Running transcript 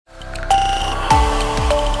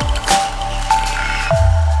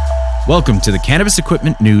Welcome to the Cannabis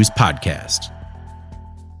Equipment News Podcast.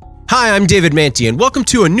 Hi, I'm David Manti, and welcome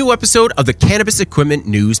to a new episode of the Cannabis Equipment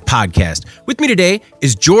News Podcast. With me today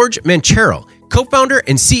is George Manchero, co-founder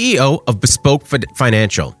and CEO of Bespoke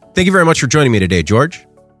Financial. Thank you very much for joining me today, George.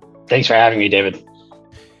 Thanks for having me, David.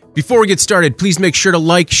 Before we get started, please make sure to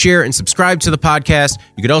like, share, and subscribe to the podcast.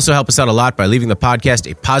 You could also help us out a lot by leaving the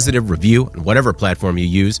podcast a positive review on whatever platform you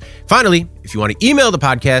use. Finally, if you want to email the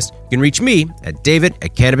podcast, you can reach me at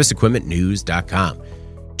david@cannabisequipmentnews.com.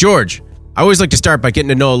 George, I always like to start by getting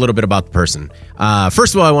to know a little bit about the person.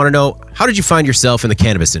 First of all, I want to know, how did you find yourself in the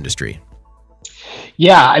cannabis industry?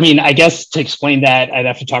 Yeah, I guess to explain that, I'd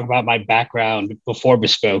have to talk about my background before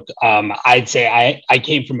Bespoke. I'd say I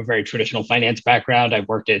came from a very traditional finance background. I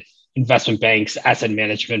worked at investment banks, asset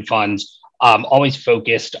management funds, always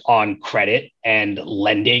focused on credit and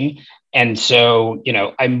lending. And so,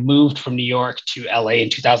 I moved from New York to LA in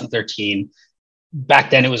 2013. Back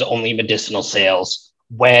then, it was only medicinal sales.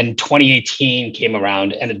 When 2018 came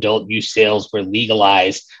around and adult use sales were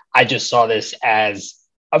legalized, I just saw this as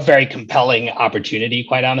a very compelling opportunity,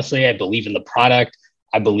 quite honestly. I believe in the product.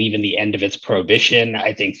 I believe in the end of its prohibition.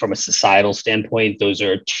 I think from a societal standpoint, those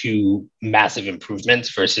are two massive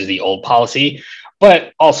improvements versus the old policy.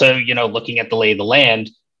 But also, looking at the lay of the land,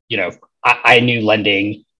 I knew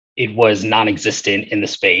lending, it was non-existent in the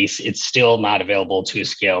space. It's still not available to a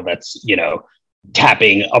scale that's,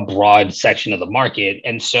 tapping a broad section of the market.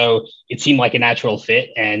 And so it seemed like a natural fit.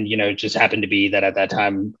 And, it just happened to be that at that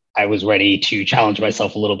time, I was ready to challenge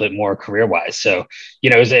myself a little bit more career-wise. So,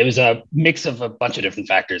 it was a mix of a bunch of different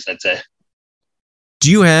factors, I'd say.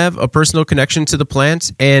 Do you have a personal connection to the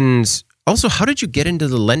plant? And also, how did you get into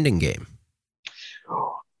the lending game?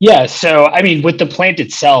 Yeah. So, with the plant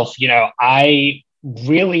itself, I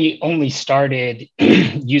really only started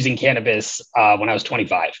using cannabis when I was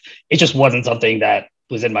 25. It just wasn't something that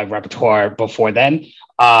was in my repertoire before then.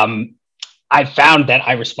 I found that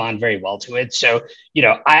I respond very well to it. So,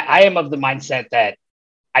 I am of the mindset that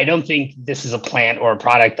I don't think this is a plant or a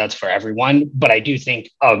product that's for everyone, but I do think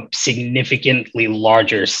a significantly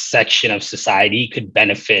larger section of society could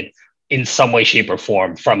benefit in some way, shape, or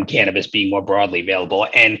form from cannabis being more broadly available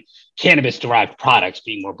and cannabis-derived products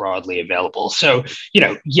being more broadly available. So,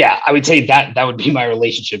 I would say that would be my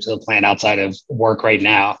relationship to the plant outside of work right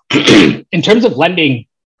now. In terms of lending,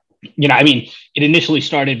 it initially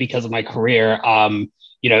started because of my career,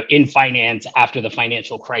 in finance after the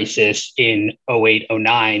financial crisis in 08,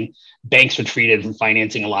 09, banks retreated from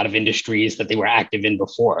financing a lot of industries that they were active in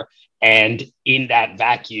before. And into that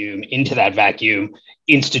vacuum,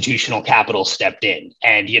 institutional capital stepped in.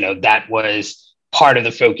 And, that was part of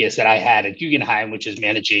the focus that I had at Guggenheim, which is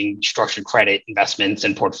managing structured credit investments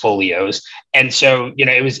and portfolios. And so,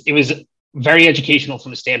 it was very educational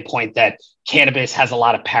from the standpoint that cannabis has a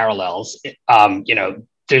lot of parallels.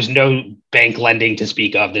 There's no bank lending to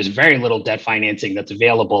speak of. There's very little debt financing that's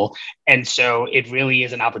available. And so it really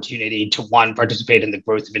is an opportunity to, one, participate in the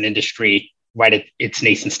growth of an industry right at its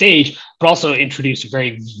nascent stage, but also introduce a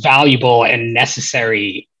very valuable and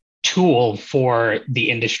necessary tool for the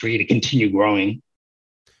industry to continue growing.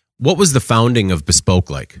 What was the founding of Bespoke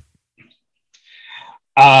like?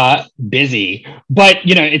 Busy, but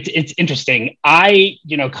it's interesting. I,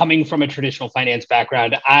 coming from a traditional finance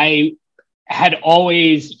background, I had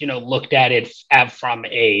always, looked at it from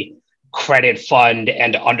a credit fund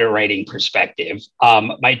and underwriting perspective.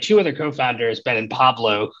 My two other co-founders, Ben and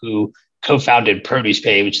Pablo, who co-founded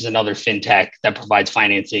ProducePay, which is another fintech that provides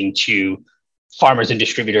financing to farmers and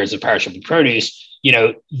distributors of perishable produce,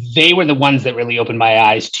 they were the ones that really opened my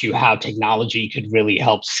eyes to how technology could really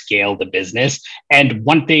help scale the business. And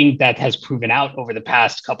one thing that has proven out over the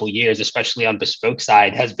past couple of years, especially on Bespoke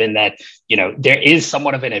side, has been that, there is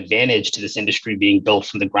somewhat of an advantage to this industry being built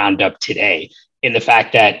from the ground up today, in the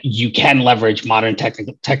fact that you can leverage modern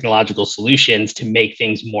technological solutions to make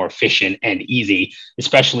things more efficient and easy,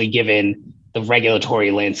 especially given the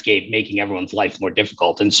regulatory landscape making everyone's life more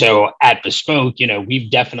difficult. And so at Bespoke,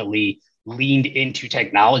 we've definitely leaned into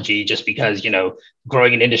technology just because,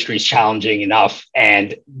 growing an industry is challenging enough.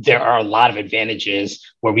 And there are a lot of advantages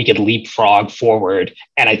where we could leapfrog forward.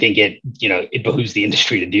 And I think it behooves the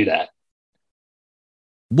industry to do that.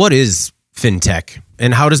 What is fintech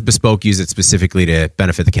and how does Bespoke use it specifically to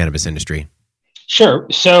benefit the cannabis industry? Sure.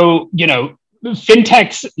 So,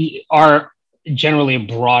 fintechs are generally a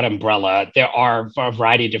broad umbrella. There are a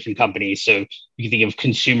variety of different companies. So you can think of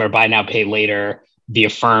consumer buy now, pay later, the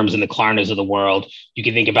Affirms and the Klarnas of the world. You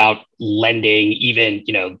can think about lending, even,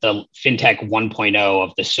 the fintech 1.0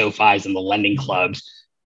 of the SoFis and the lending clubs,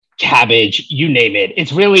 Kabbage, you name it.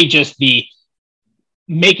 It's really just the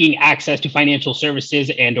making access to financial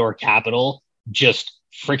services and or capital just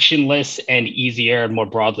frictionless and easier and more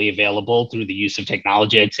broadly available through the use of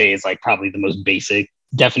technology, I'd say is like probably the most basic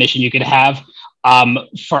definition you could have.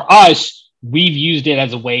 For us, we've used it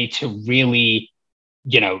as a way to really,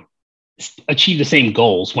 achieve the same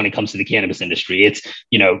goals when it comes to the cannabis industry. It's,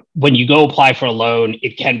 when you go apply for a loan,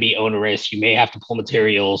 it can be onerous. You may have to pull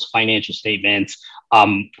materials, financial statements,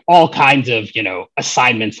 all kinds of,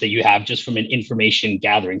 assignments that you have just from an information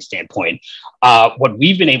gathering standpoint. What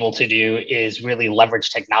we've been able to do is really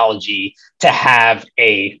leverage technology to have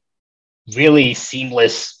a really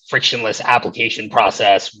seamless, frictionless application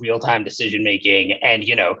process, real-time decision-making, and,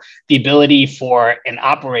 the ability for an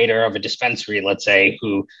operator of a dispensary, let's say,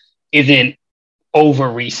 who isn't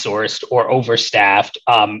over-resourced or overstaffed,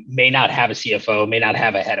 may not have a CFO, may not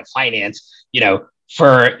have a head of finance,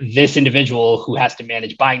 for this individual who has to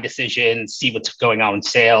manage buying decisions, see what's going on in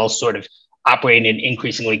sales, sort of operate in an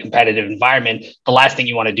increasingly competitive environment, the last thing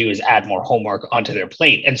you want to do is add more homework onto their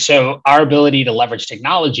plate. And so our ability to leverage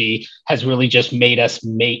technology has really just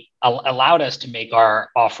allowed us to make our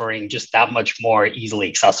offering just that much more easily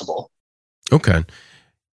accessible. Okay.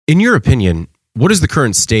 In your opinion, what is the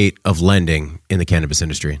current state of lending in the cannabis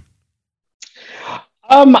industry?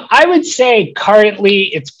 I would say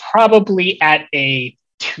currently it's probably at a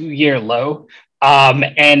 2-year low.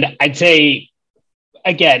 And I'd say,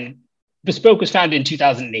 again, Bespoke was founded in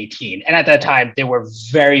 2018. And at that time, there were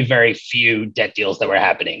very, very few debt deals that were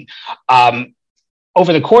happening.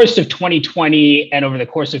 Over the course of 2020 and over the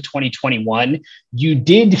course of 2021, you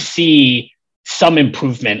did see some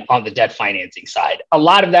improvement on the debt financing side. A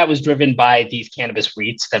lot of that was driven by these cannabis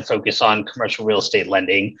REITs that focus on commercial real estate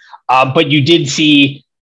lending. But you did see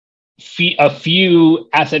a few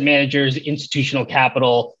asset managers, institutional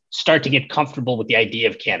capital start to get comfortable with the idea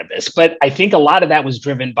of cannabis. But I think a lot of that was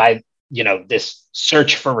driven by, this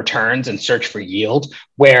search for returns and search for yield,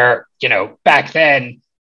 where, back then,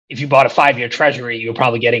 if you bought a 5-year treasury, you were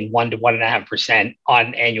probably getting 1 to 1.5% on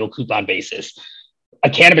an annual coupon basis. A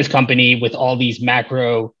cannabis company with all these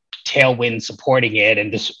macro tailwinds supporting it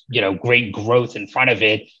and this, great growth in front of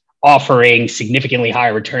it, offering significantly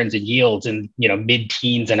higher returns and yields in,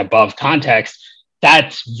 mid-teens and above context,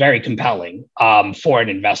 that's very compelling for an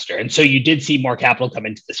investor. And so you did see more capital come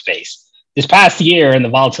into the space. This past year, and the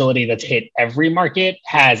volatility that's hit every market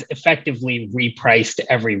has effectively repriced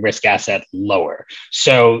every risk asset lower.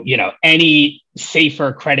 So, any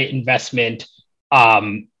safer credit investment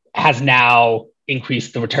has now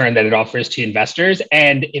increased the return that it offers to investors.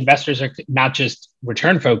 And investors are not just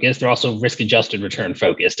return focused, they're also risk adjusted return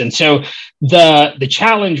focused. And so the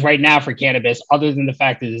challenge right now for cannabis, other than the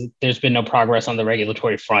fact that there's been no progress on the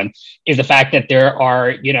regulatory front, is the fact that there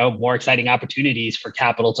are, more exciting opportunities for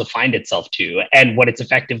capital to find itself to. And what it's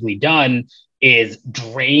effectively done is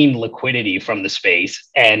drain liquidity from the space.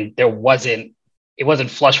 And it wasn't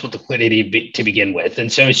flush with liquidity to begin with.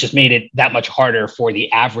 And so it's just made it that much harder for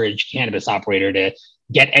the average cannabis operator to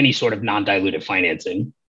get any sort of non-dilutive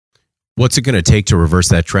financing. What's it going to take to reverse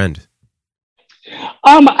that trend?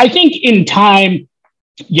 I think in time,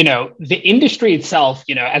 the industry itself,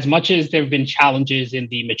 as much as there have been challenges in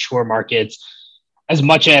the mature markets, as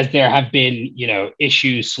much as there have been,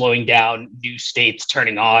 issues slowing down, new states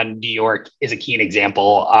turning on, New York is a key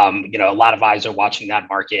example. A lot of eyes are watching that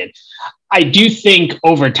market. I do think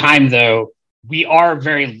over time, though, we are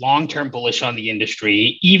very long-term bullish on the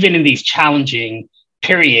industry, even in these challenging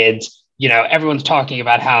periods. Everyone's talking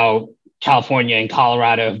about how California and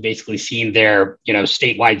Colorado have basically seen their,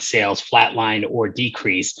 statewide sales flatline or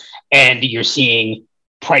decrease. And you're seeing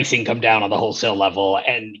pricing come down on the wholesale level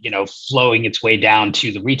and, flowing its way down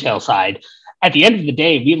to the retail side. At the end of the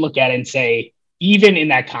day, we look at it and say, even in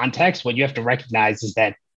that context, what you have to recognize is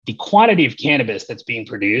that the quantity of cannabis that's being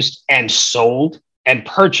produced and sold and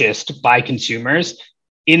purchased by consumers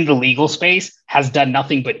in the legal space has done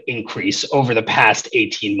nothing but increase over the past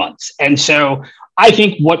 18 months. And so I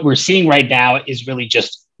think what we're seeing right now is really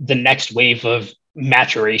just the next wave of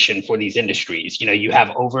maturation for these industries. You have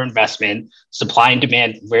overinvestment, supply and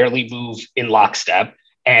demand rarely move in lockstep,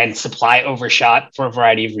 and supply overshot for a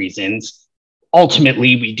variety of reasons.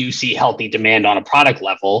 Ultimately, we do see healthy demand on a product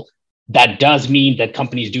level. That does mean that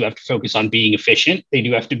companies do have to focus on being efficient. They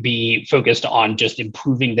do have to be focused on just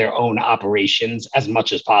improving their own operations as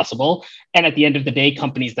much as possible. And at the end of the day,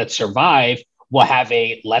 companies that survive will have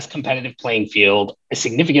a less competitive playing field, a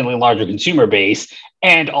significantly larger consumer base,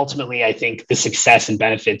 and ultimately, I think, the success and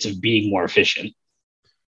benefits of being more efficient.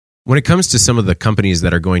 When it comes to some of the companies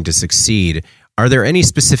that are going to succeed, are there any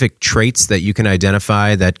specific traits that you can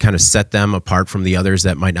identify that kind of set them apart from the others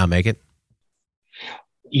that might not make it?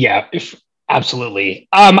 Yeah, Absolutely.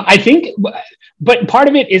 I think, but part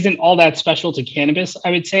of it isn't all that special to cannabis,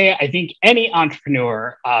 I would say. I think any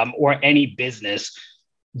entrepreneur or any business,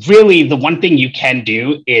 really the one thing you can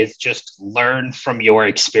do is just learn from your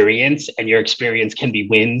experience, and your experience can be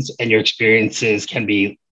wins, and your experiences can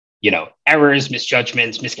be, errors,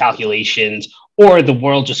 misjudgments, miscalculations, or the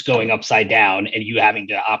world just going upside down and you having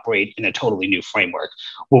to operate in a totally new framework.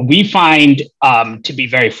 What we find to be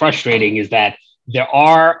very frustrating is that there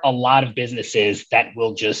are a lot of businesses that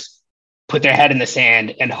will just put their head in the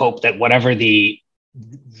sand and hope that whatever the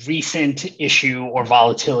recent issue or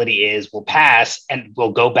volatility is will pass, and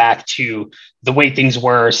we'll go back to the way things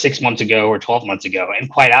were 6 months ago or 12 months ago. And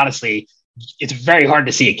quite honestly, it's very hard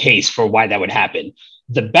to see a case for why that would happen.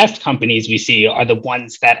 The best companies we see are the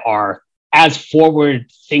ones that are as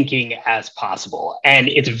forward thinking as possible. And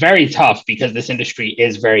it's very tough because this industry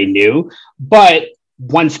is very new, but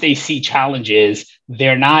once they see challenges,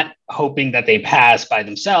 they're not hoping that they pass by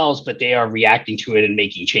themselves, but they are reacting to it and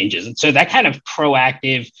making changes. And so that kind of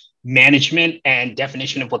proactive management and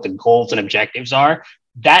definition of what the goals and objectives are,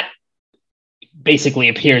 that basically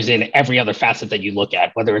appears in every other facet that you look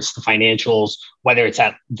at, whether it's the financials, whether it's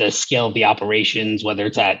at the scale of the operations, whether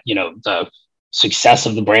it's at, the success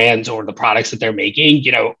of the brands or the products that they're making.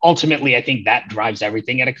 Ultimately, I think that drives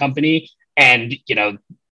everything at a company. And,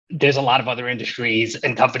 there's a lot of other industries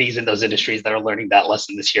and companies in those industries that are learning that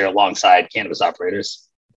lesson this year alongside cannabis operators.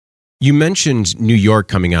 You mentioned New York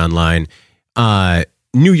coming online.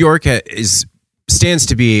 New York stands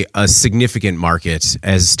to be a significant market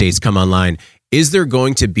as states come online. Is there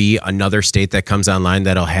going to be another state that comes online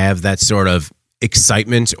that'll have that sort of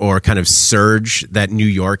excitement or kind of surge that New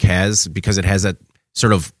York has because it has that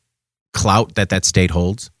sort of clout that state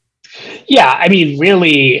holds? Yeah, I mean,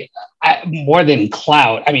 really, more than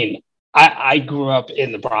clout. I mean, I grew up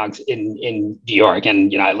in the Bronx in New York,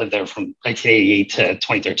 and I lived there from 1988 to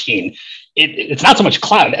 2013. It's not so much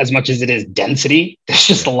clout as much as it is density. There's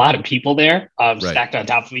just a lot of people there stacked on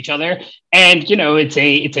top of each other, and it's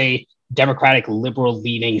a Democratic liberal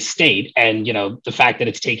leaning state, and the fact that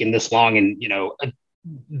it's taken this long, and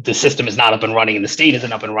the system is not up and running, and the state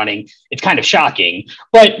isn't up and running, it's kind of shocking.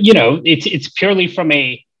 But it's purely from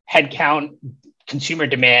a headcount, consumer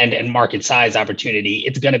demand, and market size opportunity.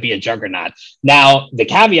 It's going to be a juggernaut. Now, the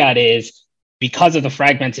caveat is, because of the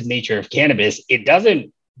fragmented nature of cannabis, it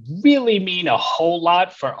doesn't really mean a whole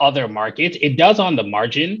lot for other markets. It does on the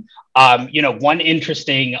margin. One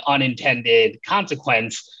interesting unintended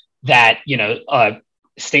consequence that a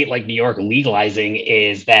state like New York legalizing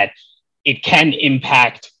is that it can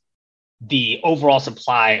impact the overall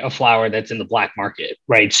supply of flower that's in the black market,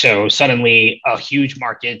 right? So suddenly a huge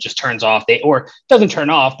market just turns off, or doesn't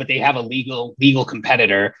turn off, but they have a legal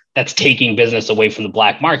competitor that's taking business away from the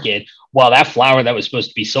black market, while that flower that was supposed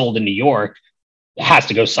to be sold in New York has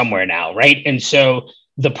to go somewhere now, right? And so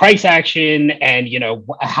the price action and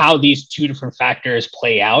how these two different factors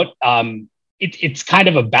play out, it's kind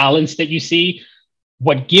of a balance that you see.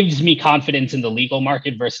 What gives me confidence in the legal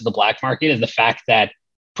market versus the black market is the fact that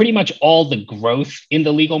pretty much all the growth in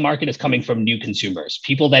the legal market is coming from new consumers,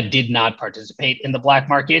 people that did not participate in the black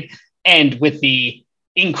market. And with the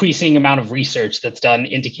increasing amount of research that's done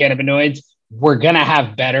into cannabinoids, we're going to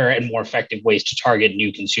have better and more effective ways to target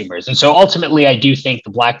new consumers. And so ultimately, I do think the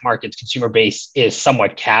black market's consumer base is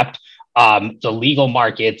somewhat capped. The legal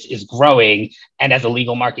market is growing. And as the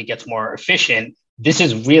legal market gets more efficient, this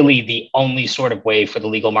is really the only sort of way for the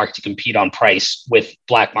legal market to compete on price with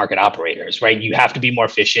black market operators, right? You have to be more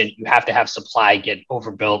efficient. You have to have supply get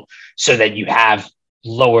overbuilt so that you have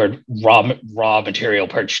lowered raw material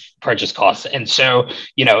purchase costs. And so,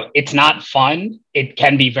 it's not fun. It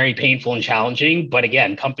can be very painful and challenging. But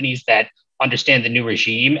again, companies that understand the new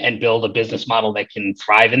regime and build a business model that can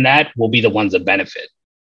thrive in that will be the ones that benefit.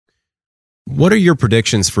 What are your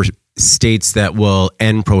predictions for states that will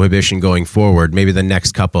end prohibition going forward, maybe the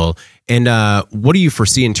next couple? And what do you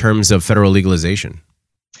foresee in terms of federal legalization?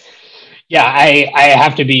 Yeah, I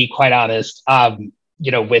have to be quite honest.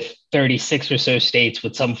 With 36 or so states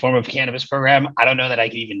with some form of cannabis program, I don't know that I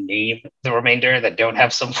can even name the remainder that don't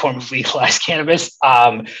have some form of legalized cannabis.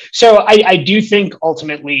 So I do think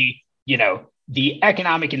ultimately, the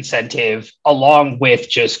economic incentive, along with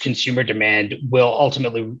just consumer demand, will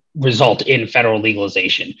ultimately result in federal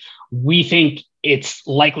legalization. We think it's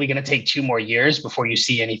likely going to take 2 more years before you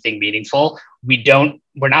see anything meaningful.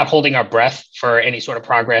 We're not holding our breath for any sort of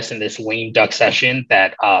progress in this lame duck session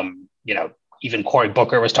that, even Cory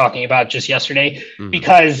Booker was talking about just yesterday,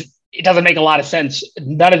 because it doesn't make a lot of sense.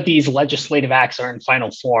 None of these legislative acts are in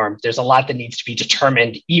final form. There's a lot that needs to be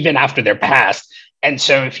determined even after they're passed. And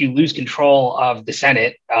so if you lose control of the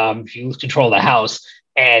Senate, if you lose control of the House,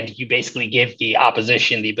 and you basically give the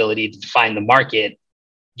opposition the ability to define the market,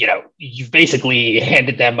 you've basically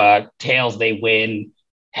handed them a tails they win,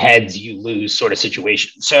 heads you lose sort of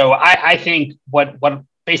situation. So I think what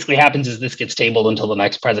basically happens is this gets tabled until the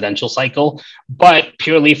next presidential cycle, but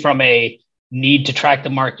purely from a need to track the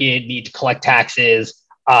market, need to collect taxes,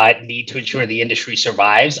 need to ensure the industry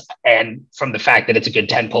survives, and from the fact that it's a good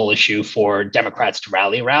tentpole issue for Democrats to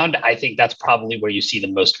rally around, I think that's probably where you see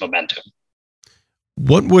the most momentum.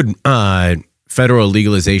 What would federal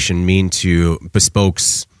legalization mean to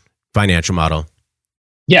Bespoke's financial model?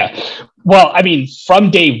 Yeah. Well, I mean, from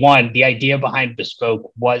day one, the idea behind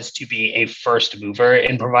Bespoke was to be a first mover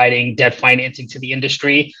in providing debt financing to the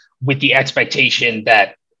industry, with the expectation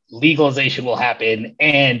that legalization will happen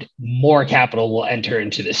and more capital will enter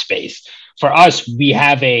into this space. For us, we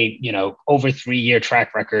have a, over 3-year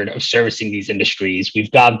track record of servicing these industries.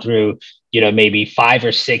 We've gone through, maybe 5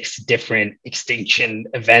 or 6 different extinction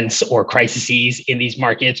events or crises in these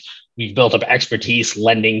markets. We've built up expertise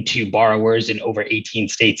lending to borrowers in over 18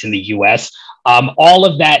 states in the US. All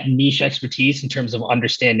of that niche expertise in terms of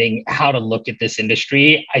understanding how to look at this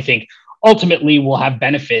industry, I think ultimately will have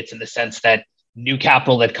benefits in the sense that new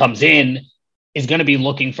capital that comes in is going to be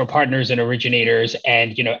looking for partners and originators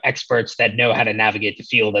and experts that know how to navigate the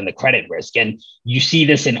field and the credit risk. And you see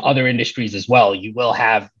this in other industries as well. You will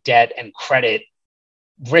have debt and credit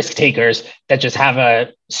risk takers that just have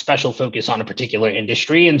a special focus on a particular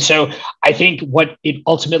industry. And so I think what it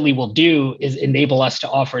ultimately will do is enable us to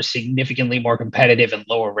offer significantly more competitive and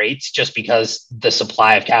lower rates, just because the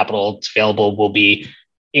supply of capital available will be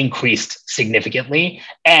increased significantly.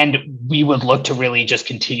 And we would look to really just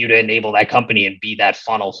continue to enable that company and be that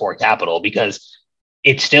funnel for capital, because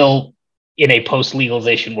it's still, in a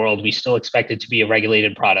post-legalization world, we still expect it to be a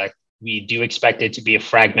regulated product. We do expect it to be a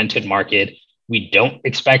fragmented market. We don't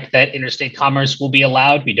expect that interstate commerce will be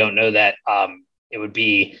allowed. We don't know that it would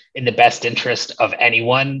be in the best interest of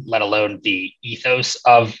anyone, let alone the ethos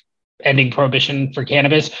of ending prohibition for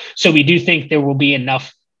cannabis. So we do think there will be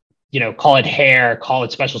enough, call it hair, call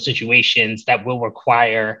it special situations, that will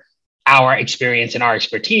require our experience and our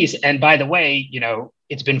expertise. And by the way,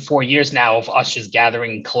 it's been 4 years now of us just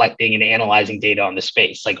gathering, collecting, and analyzing data on the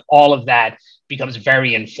space. Like, all of that becomes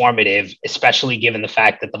very informative, especially given the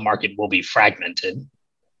fact that the market will be fragmented.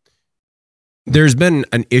 There's been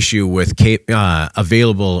an issue with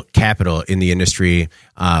available capital in the industry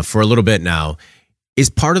for a little bit now. Is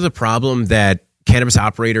part of the problem that cannabis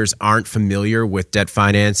operators aren't familiar with debt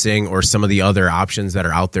financing or some of the other options that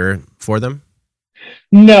are out there for them?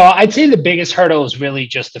 No, I'd say the biggest hurdle is really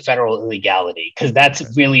just the federal illegality, because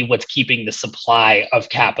that's really what's keeping the supply of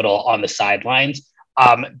capital on the sidelines.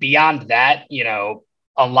 Beyond that,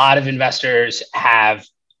 a lot of investors have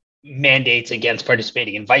mandates against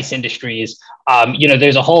participating in vice industries.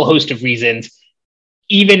 There's a whole host of reasons.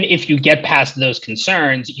 Even if you get past those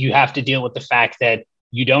concerns, you have to deal with the fact that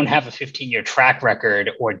you don't have a 15-year track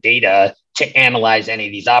record or data to analyze any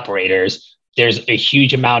of these operators. There's a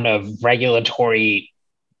huge amount of regulatory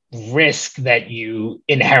risk that you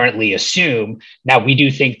inherently assume. Now, we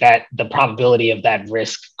do think that the probability of that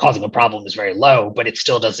risk causing a problem is very low, but it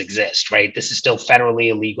still does exist, right? This is still federally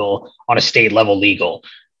illegal, on a state level legal.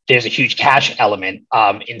 There's a huge cash element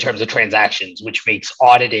in terms of transactions, which makes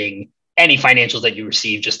auditing any financials that you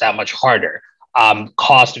receive just that much harder.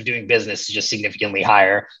 Cost of doing business is just significantly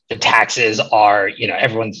higher. The taxes are,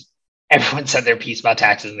 everyone said their piece about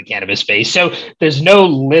taxes in the cannabis space. So there's no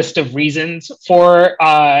list of reasons for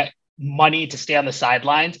money to stay on the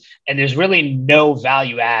sidelines. And there's really no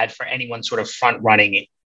value add for anyone sort of front running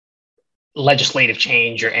legislative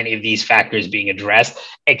change or any of these factors being addressed,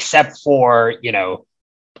 except for,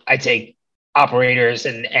 I'd say operators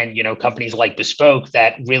and companies like Bespoke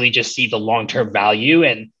that really just see the long-term value.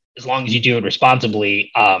 And as long as you do it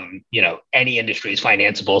responsibly, any industry is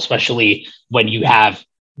financeable, especially when you have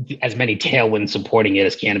as many tailwinds supporting it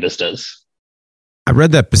as cannabis does. I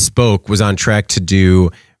read that Bespoke was on track to do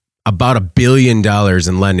about $1 billion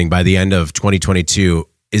in lending by the end of 2022.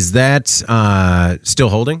 Is that still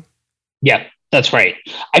holding? Yeah, that's right.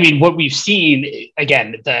 I mean, what we've seen,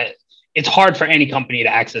 again, it's hard for any company to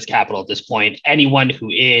access capital at this point. Anyone who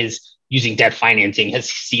is using debt financing has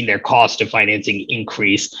seen their cost of financing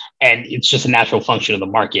increase, and it's just a natural function of the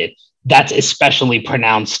market. That's especially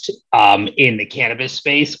pronounced in the cannabis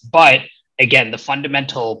space. But again, the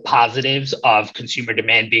fundamental positives of consumer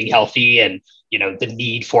demand being healthy and the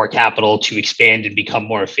need for capital to expand and become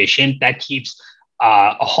more efficient, that keeps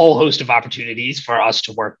a whole host of opportunities for us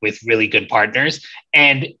to work with really good partners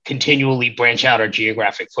and continually branch out our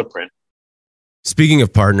geographic footprint. Speaking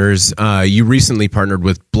of partners, you recently partnered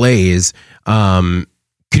with Blaze.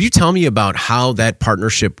 Could you tell me about how that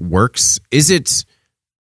partnership works? Is it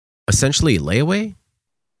essentially layaway?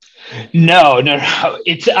 No.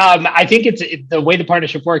 It's I think the way the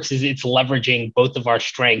partnership works is it's leveraging both of our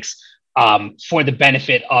strengths for the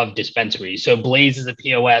benefit of dispensaries. So Blaze is a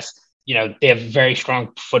POS. They have a very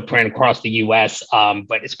strong footprint across the U.S.,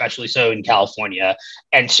 but especially so in California.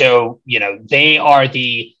 And so, they are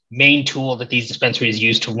the main tool that these dispensaries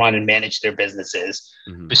use to run and manage their businesses.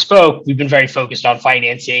 Mm-hmm. Bespoke, we've been very focused on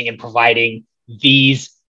financing and providing these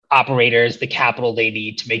operators the capital they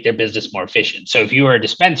need to make their business more efficient. So if you are a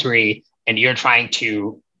dispensary and you're trying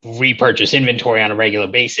to repurchase inventory on a regular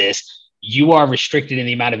basis, you are restricted in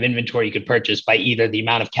the amount of inventory you could purchase by either the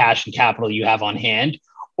amount of cash and capital you have on hand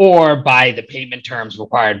or by the payment terms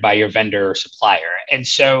required by your vendor or supplier. And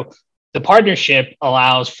so the partnership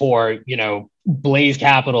allows for, Blaze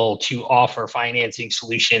Capital to offer financing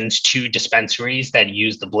solutions to dispensaries that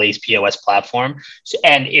use the Blaze POS platform.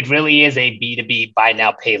 And it really is a B2B buy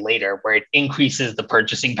now, pay later, where it increases the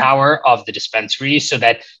purchasing power of the dispensaries so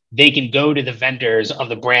that they can go to the vendors of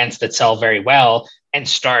the brands that sell very well and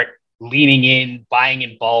start leaning in, buying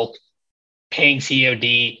in bulk, paying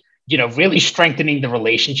COD, really strengthening the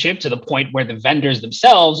relationship to the point where the vendors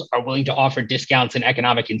themselves are willing to offer discounts and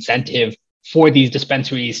economic incentive for these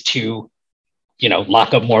dispensaries to,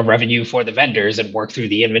 lock up more revenue for the vendors and work through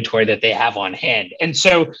the inventory that they have on hand. And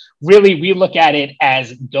so really, we look at it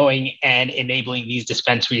as going and enabling these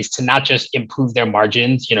dispensaries to not just improve their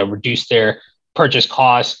margins, reduce their purchase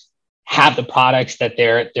costs, have the products that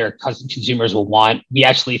their consumers will want. We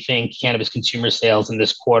actually think cannabis consumer sales in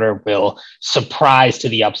this quarter will surprise to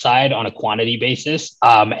the upside on a quantity basis.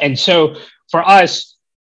 And so for us,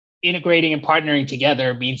 integrating and partnering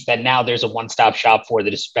together means that now there's a one-stop shop for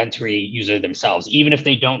the dispensary user themselves. Even if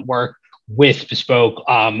they don't work with Bespoke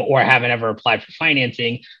or haven't ever applied for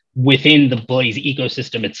financing, within the Blaze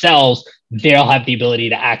ecosystem itself, they'll have the ability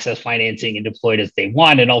to access financing and deploy it as they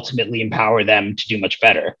want and ultimately empower them to do much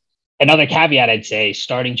better. Another caveat, I'd say,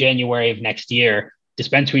 starting January of next year,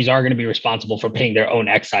 dispensaries are going to be responsible for paying their own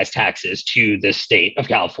excise taxes to the state of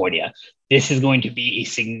California. This is going to be a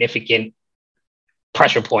significant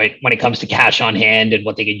pressure point when it comes to cash on hand and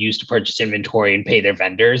what they could use to purchase inventory and pay their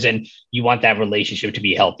vendors. And you want that relationship to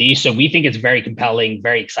be healthy. So we think it's very compelling,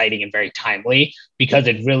 very exciting, and very timely because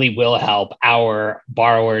it really will help our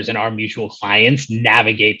borrowers and our mutual clients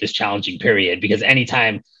navigate this challenging period. Because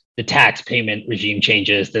anytime the tax payment regime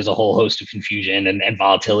changes, there's a whole host of confusion and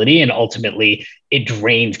volatility. And ultimately, it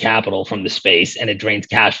drains capital from the space and it drains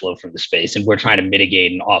cash flow from the space. And we're trying to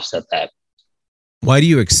mitigate and offset that. Why do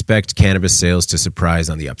you expect cannabis sales to surprise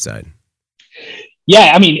on the upside?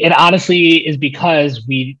 Yeah, it honestly is because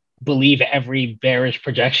we believe every bearish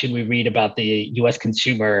projection we read about the U.S.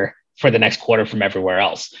 consumer for the next quarter from everywhere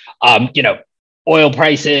else. Oil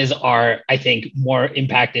prices are, I think, more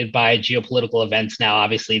impacted by geopolitical events now,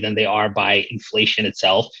 obviously, than they are by inflation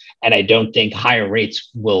itself. And I don't think higher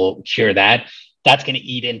rates will cure that. That's going to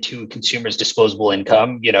eat into consumers' disposable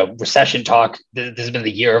income. Recession talk, this has been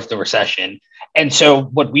the year of the recession. And so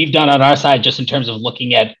what we've done on our side, just in terms of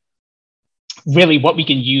looking at really what we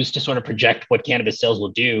can use to sort of project what cannabis sales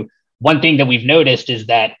will do, one thing that we've noticed is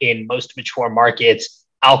that in most mature markets,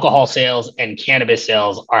 alcohol sales and cannabis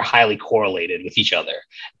sales are highly correlated with each other.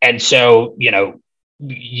 And so, you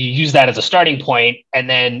use that as a starting point, and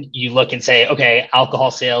then you look and say, okay, alcohol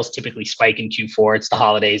sales typically spike in Q4. It's the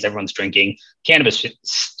holidays, everyone's drinking. Cannabis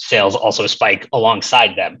sales also spike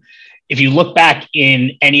alongside them. If you look back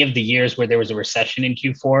in any of the years where there was a recession in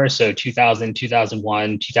Q4, so 2000,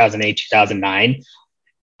 2001, 2008, 2009,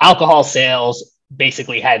 alcohol sales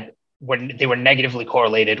basically they were negatively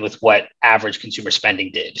correlated with what average consumer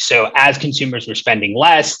spending did. So as consumers were spending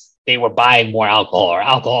less, they were buying more alcohol, or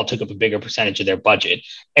alcohol took up a bigger percentage of their budget.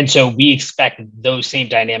 And so we expect those same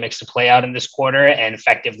dynamics to play out in this quarter. And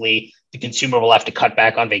effectively, the consumer will have to cut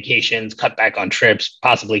back on vacations, cut back on trips,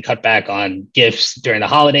 possibly cut back on gifts during the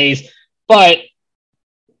holidays. But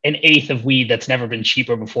an eighth of weed that's never been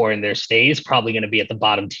cheaper before in their stay is probably going to be at the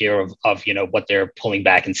bottom tier of what they're pulling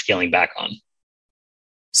back and scaling back on.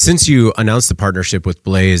 Since you announced the partnership with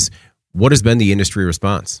Blaze, what has been the industry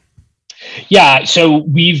response? Yeah, so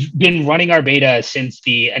we've been running our beta since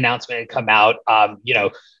the announcement had come out.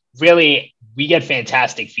 Really, we get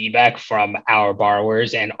fantastic feedback from our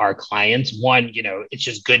borrowers and our clients. One, it's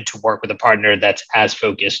just good to work with a partner that's as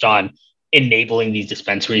focused on enabling these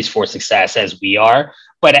dispensaries for success as we are.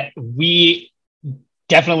 But we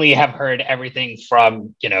definitely have heard everything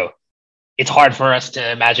from, it's hard for us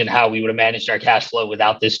to imagine how we would have managed our cash flow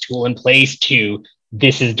without this tool in place, to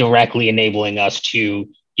this is directly enabling us to,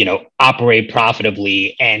 operate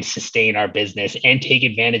profitably and sustain our business and take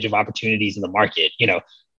advantage of opportunities in the market.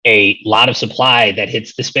 A lot of supply that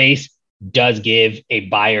hits the space does give a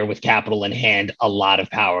buyer with capital in hand a lot of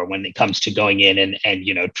power when it comes to going in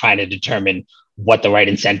and trying to determine what the right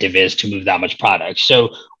incentive is to move that much product. So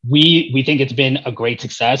we think it's been a great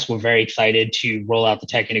success. We're very excited to roll out the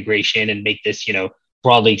tech integration and make this,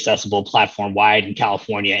 broadly accessible platform wide in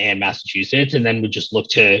California and Massachusetts. And then we just look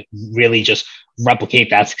to really just replicate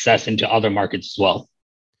that success into other markets as well.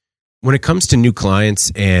 When it comes to new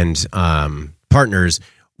clients and partners,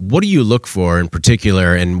 what do you look for in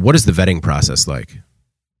particular, and what is the vetting process like?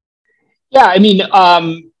 Yeah, I mean,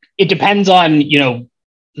 it depends on,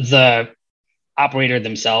 the operator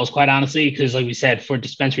themselves, quite honestly, because like we said, for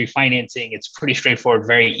dispensary financing, it's pretty straightforward,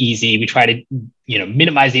 very easy. We try to,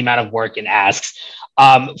 minimize the amount of work and asks.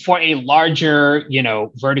 For a larger,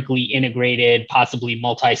 vertically integrated, possibly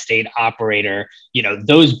multi-state operator,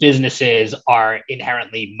 those businesses are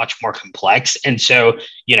inherently much more complex. And so,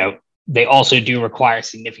 they also do require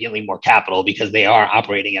significantly more capital because they are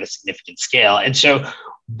operating at a significant scale. And so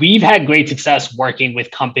we've had great success working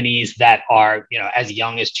with companies that are, as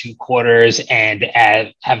young as 2 quarters and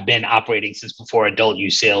have been operating since before adult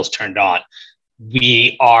use sales turned on.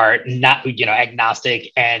 We are not,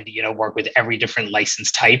 agnostic and, work with every different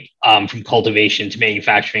license type, from cultivation to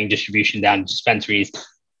manufacturing, distribution down to dispensaries,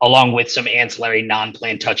 along with some ancillary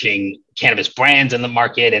non-plant touching cannabis brands in the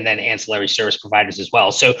market, and then ancillary service providers as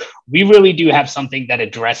well. So we really do have something that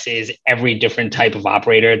addresses every different type of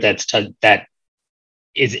operator that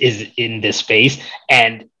is in this space.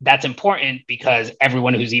 And that's important because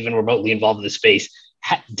everyone who's even remotely involved in the space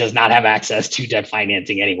does not have access to debt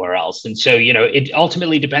financing anywhere else. And so, it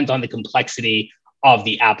ultimately depends on the complexity of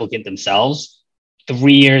the applicant themselves.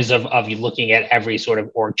 3 years of looking at every sort of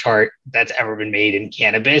org chart that's ever been made in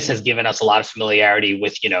cannabis has given us a lot of familiarity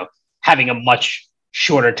with, having a much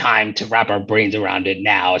shorter time to wrap our brains around it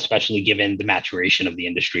now, especially given the maturation of the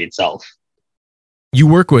industry itself. You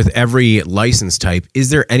work with every license type. Is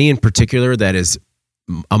there any in particular that is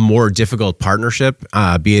a more difficult partnership,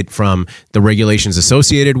 be it from the regulations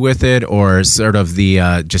associated with it or sort of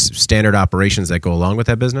the just standard operations that go along with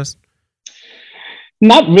that business?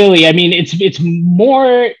 Not really. I mean, it's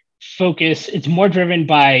more focus. It's more driven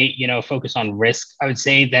by, focus on risk, I would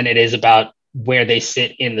say, than it is about where they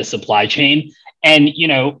sit in the supply chain. And,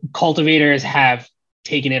 cultivators have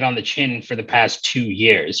taken it on the chin for the past 2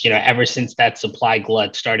 years, ever since that supply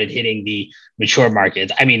glut started hitting the mature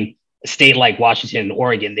markets. I mean, a state like Washington and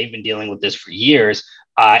Oregon, they've been dealing with this for years.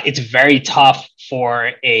 It's very tough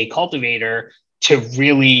for a cultivator to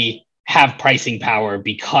really have pricing power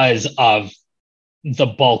because of the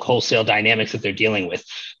bulk wholesale dynamics that they're dealing with.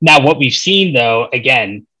 Now, what we've seen, though,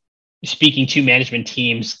 again, speaking to management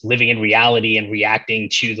teams living in reality and reacting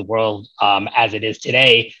to the world as it is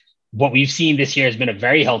today, what we've seen this year has been a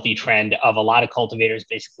very healthy trend of a lot of cultivators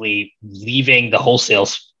basically leaving the wholesale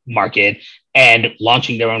market and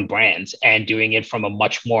launching their own brands and doing it from a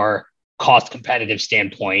much more cost competitive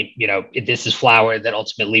standpoint. This is flower that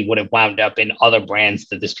ultimately would have wound up in other brands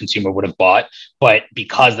that this consumer would have bought. But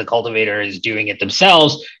because the cultivator is doing it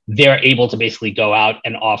themselves, they're able to basically go out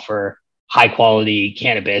and offer high quality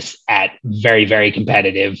cannabis at very, very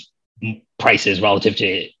competitive prices relative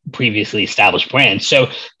to previously established brands. So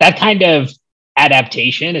that kind of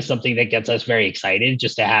adaptation is something that gets us very excited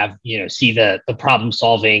just to have, see the problem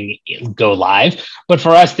solving go live. But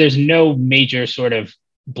for us, there's no major sort of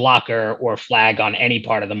blocker or flag on any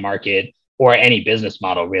part of the market or any business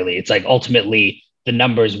model, really. It's like ultimately the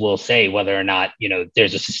numbers will say whether or not,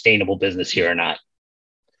 there's a sustainable business here or not.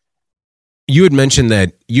 You had mentioned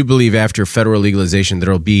that you believe after federal legalization,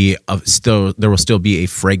 there will still be a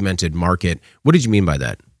fragmented market. What did you mean by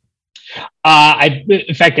that?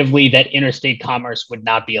 Effectively that interstate commerce would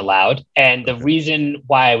not be allowed. And the reason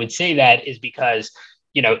why I would say that is because,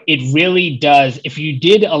 it really does. If you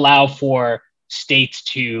did allow for states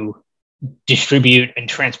to distribute and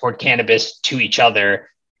transport cannabis to each other,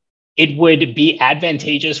 it would be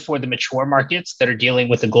advantageous for the mature markets that are dealing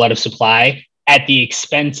with a glut of supply at the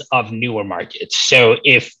expense of newer markets. So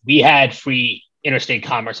if we had free interstate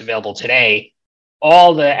commerce available today,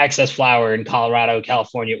 all the excess flower in Colorado,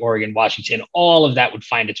 California, Oregon, Washington, all of that would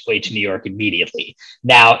find its way to New York immediately.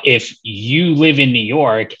 Now, if you live in New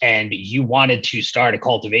York and you wanted to start a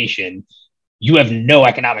cultivation, you have no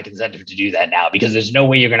economic incentive to do that now because there's no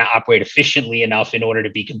way you're going to operate efficiently enough in order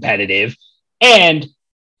to be competitive. And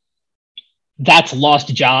that's lost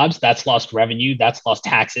jobs, that's lost revenue, that's lost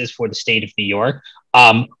taxes for the state of New York.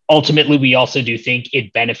 Ultimately, we also do think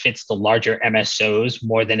it benefits the larger MSOs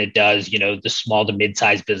more than it does, the small to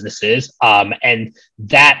mid-sized businesses. And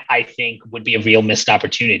that, I think, would be a real missed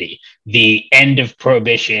opportunity. The end of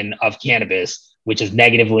prohibition of cannabis, which has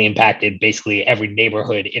negatively impacted basically every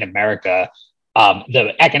neighborhood in America,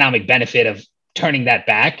 the economic benefit of turning that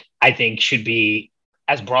back, I think, should be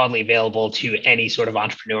as broadly available to any sort of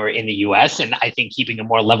entrepreneur in the US. And I think keeping a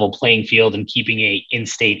more level playing field and keeping a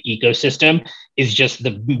in-state ecosystem is just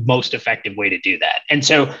the most effective way to do that. And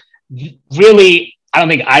so really, I don't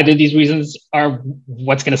think either of these reasons are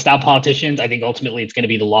what's going to stop politicians. I think ultimately it's going to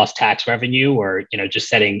be the lost tax revenue or, just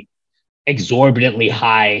setting exorbitantly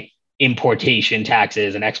high importation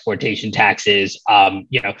taxes and exportation taxes,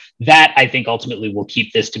 that I think ultimately will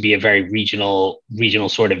keep this to be a very regional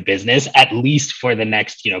sort of business, at least for the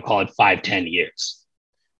next, call it 5-10 years.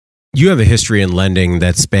 You have a history in lending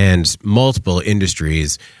that spans multiple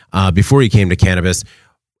industries before you came to cannabis.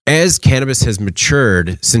 As cannabis has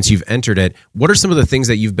matured since you've entered it, what are some of the things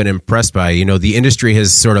that you've been impressed by? The industry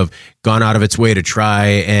has sort of gone out of its way to try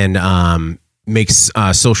and makes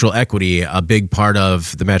social equity a big part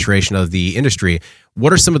of the maturation of the industry.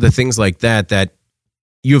 What are some of the things like that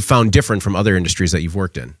you have found different from other industries that you've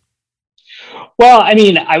worked in? Well,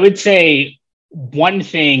 I would say one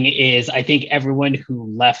thing is I think everyone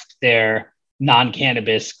who left their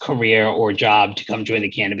non-cannabis career or job to come join the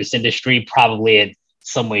cannabis industry probably in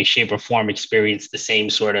some way, shape, or form experienced the same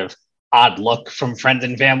sort of odd look from friends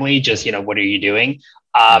and family, just, what are you doing?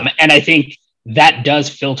 And I think that does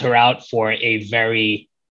filter out for a very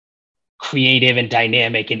creative and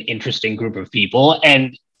dynamic and interesting group of people.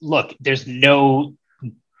 And look, there's no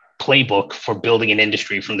playbook for building an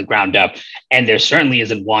industry from the ground up. And there certainly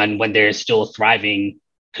isn't one when there's still a thriving,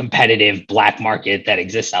 competitive black market that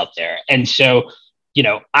exists out there. And so,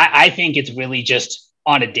 I think it's really just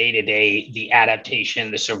on a day-to-day, the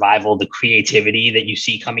adaptation, the survival, the creativity that you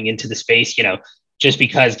see coming into the space, just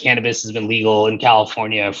because cannabis has been legal in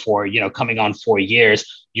California for, coming on 4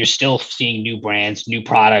 years, you're still seeing new brands, new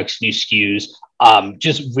products, new SKUs,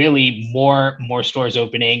 just really more stores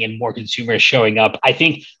opening and more consumers showing up. I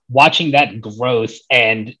think watching that growth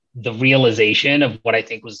and the realization of what I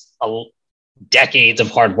think was decades of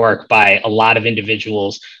hard work by a lot of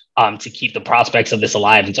individuals to keep the prospects of this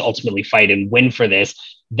alive and to ultimately fight and win for this,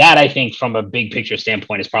 that I think from a big picture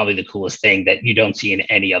standpoint is probably the coolest thing that you don't see in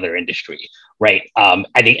any other industry, right?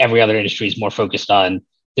 I think every other industry is more focused on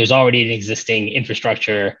there's already an existing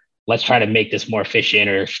infrastructure. Let's try to make this more efficient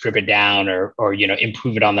or strip it down or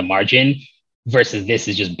improve it on the margin versus this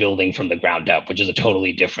is just building from the ground up, which is a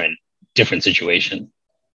totally different situation.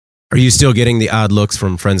 Are you still getting the odd looks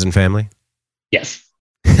from friends and family? Yes.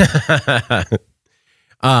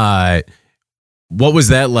 What was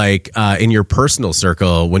that like in your personal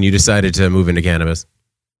circle when you decided to move into cannabis?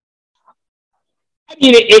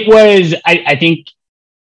 It was, I think,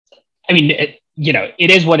 it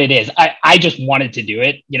is what it is. I just wanted to do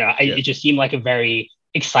it. It just seemed like a very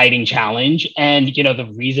exciting challenge. And,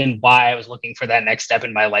 the reason why I was looking for that next step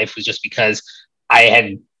in my life was just because I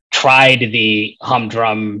had tried the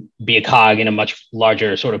humdrum be a cog in a much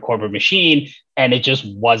larger sort of corporate machine, and it just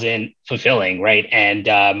wasn't fulfilling, right? And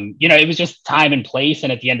it was just time and place,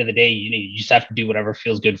 and at the end of the day, you just have to do whatever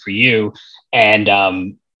feels good for you. And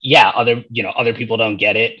other people don't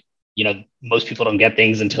get it. Most people don't get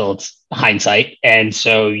things until it's hindsight, and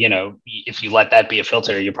so if you let that be a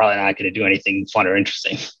filter, you're probably not going to do anything fun or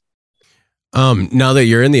interesting. Now that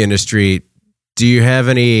you're in the industry, do you have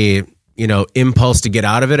any impulse to get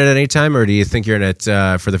out of it at any time, or do you think you're in it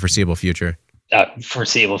for the foreseeable future?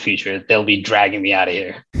 Foreseeable future. They'll be dragging me out of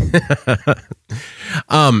here.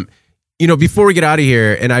 Before we get out of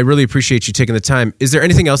here, and I really appreciate you taking the time, is there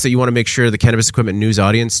anything else that you want to make sure the Cannabis Equipment News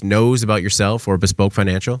audience knows about yourself or Bespoke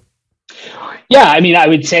Financial? Yeah, I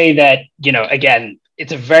would say that, again,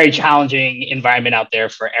 it's a very challenging environment out there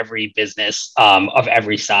for every business of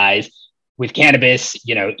every size. With cannabis,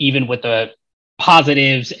 even with the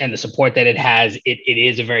positives and the support that it has, it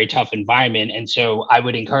is a very tough environment. And so I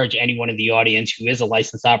would encourage anyone in the audience who is a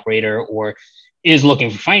licensed operator or is looking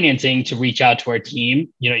for financing to reach out to our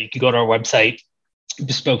team. You can go to our website,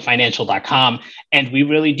 bespokefinancial.com. And we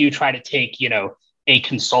really do try to take, a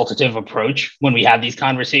consultative approach when we have these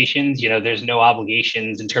conversations. There's no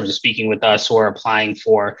obligations in terms of speaking with us or applying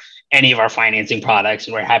for any of our financing products.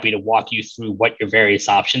 And we're happy to walk you through what your various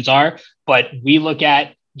options are. But we look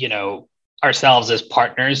at, ourselves as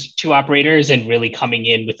partners to operators and really coming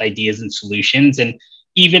in with ideas and solutions. And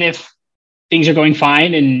even if things are going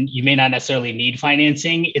fine and you may not necessarily need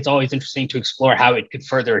financing, it's always interesting to explore how it could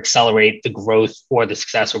further accelerate the growth or the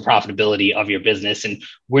success or profitability of your business. And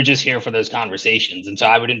we're just here for those conversations. And so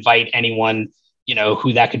I would invite anyone,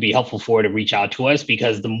 who that could be helpful for to reach out to us,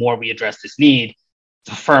 because the more we address this need,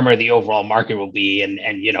 the firmer the overall market will be. And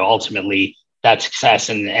ultimately that success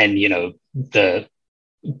and the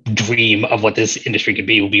dream of what this industry could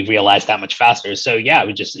be will be realized that much faster. So yeah, I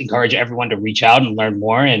would just encourage everyone to reach out and learn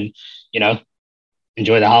more and,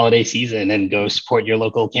 enjoy the holiday season and go support your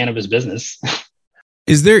local cannabis business.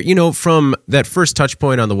 Is there, from that first touch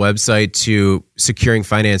point on the website to securing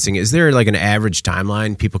financing, is there like an average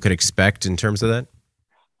timeline people could expect in terms of that?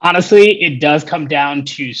 Honestly, it does come down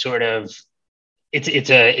to sort of, it's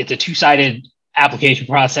a two-sided application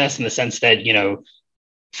process in the sense that,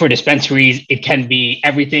 for dispensaries, it can be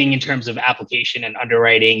everything in terms of application and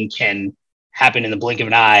underwriting can happen in the blink of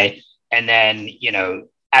an eye. And then,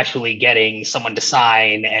 actually getting someone to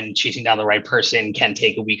sign and chasing down the right person can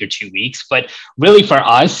take a week or 2 weeks. But really for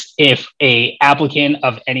us, if a applicant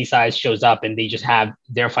of any size shows up and they just have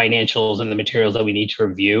their financials and the materials that we need to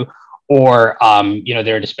review, or,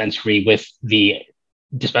 they're a dispensary with the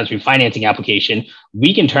dispensary financing application,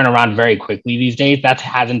 we can turn around very quickly these days. That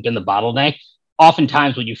hasn't been the bottleneck.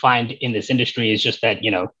 Oftentimes what you find in this industry is just that,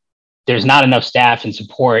 there's not enough staff and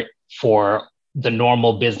support for the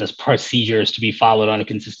normal business procedures to be followed on a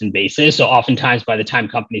consistent basis. So oftentimes by the time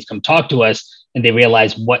companies come talk to us and they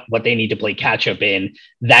realize what they need to play catch up in,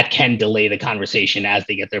 that can delay the conversation as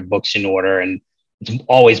they get their books in order. And it's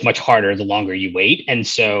always much harder the longer you wait. And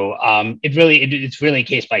so it's really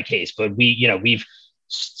case by case, but we've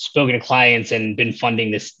spoken to clients and been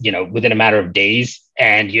funding this, within a matter of days.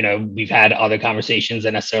 And, we've had other conversations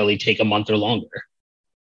that necessarily take a month or longer.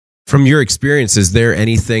 From your experience, is there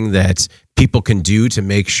anything that people can do to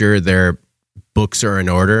make sure their books are in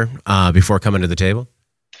order before coming to the table?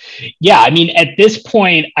 Yeah, I mean, at this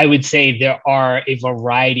point, I would say there are a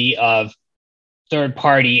variety of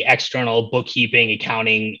third-party external bookkeeping,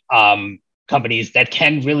 accounting companies that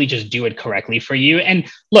can really just do it correctly for you. And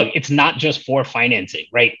look, it's not just for financing,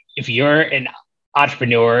 right? If you're an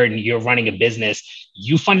entrepreneur and you're running a business,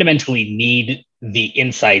 you fundamentally need the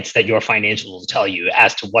insights that your financials tell you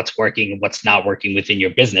as to what's working and what's not working within your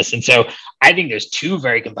business. And so I think there's two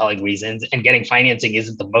very compelling reasons, and getting financing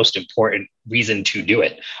isn't the most important reason to do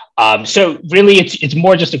it. So really it's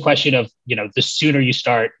more just a question of, the sooner you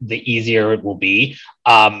start, the easier it will be.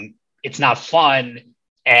 It's not fun,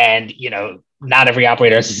 and, not every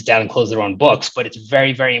operator has to sit down and close their own books, but it's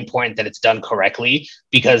very, very important that it's done correctly,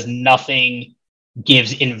 because nothing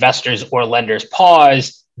gives investors or lenders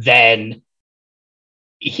pause than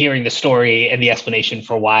hearing the story and the explanation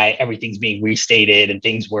for why everything's being restated and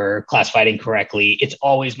things were classified incorrectly. It's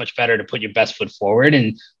always much better to put your best foot forward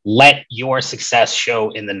and let your success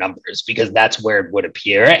show in the numbers, because that's where it would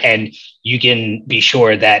appear. And you can be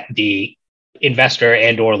sure that the investor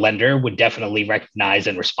and or lender would definitely recognize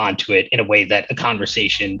and respond to it in a way that a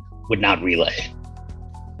conversation would not relay.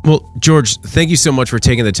 Well, George, thank you so much for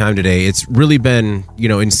taking the time today. It's really been,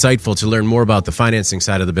 insightful to learn more about the financing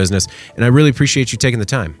side of the business, and I really appreciate you taking the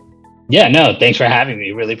time. Yeah, no, thanks for having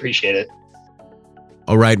me. Really appreciate it.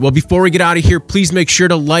 All right. Well, before we get out of here, please make sure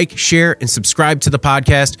to like, share, and subscribe to the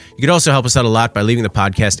podcast. You could also help us out a lot by leaving the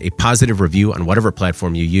podcast a positive review on whatever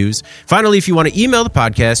platform you use. Finally, if you want to email the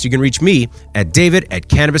podcast, you can reach me at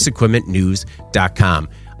david@cannabisequipmentnews.com.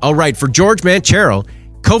 All right. For George Manchero,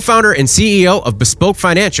 co-founder and CEO of Bespoke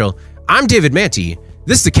Financial, I'm David Mantey.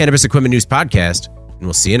 This is the Cannabis Equipment News Podcast, and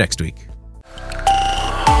we'll see you next week.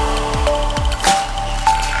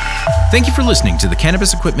 Thank you for listening to the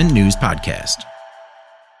Cannabis Equipment News Podcast.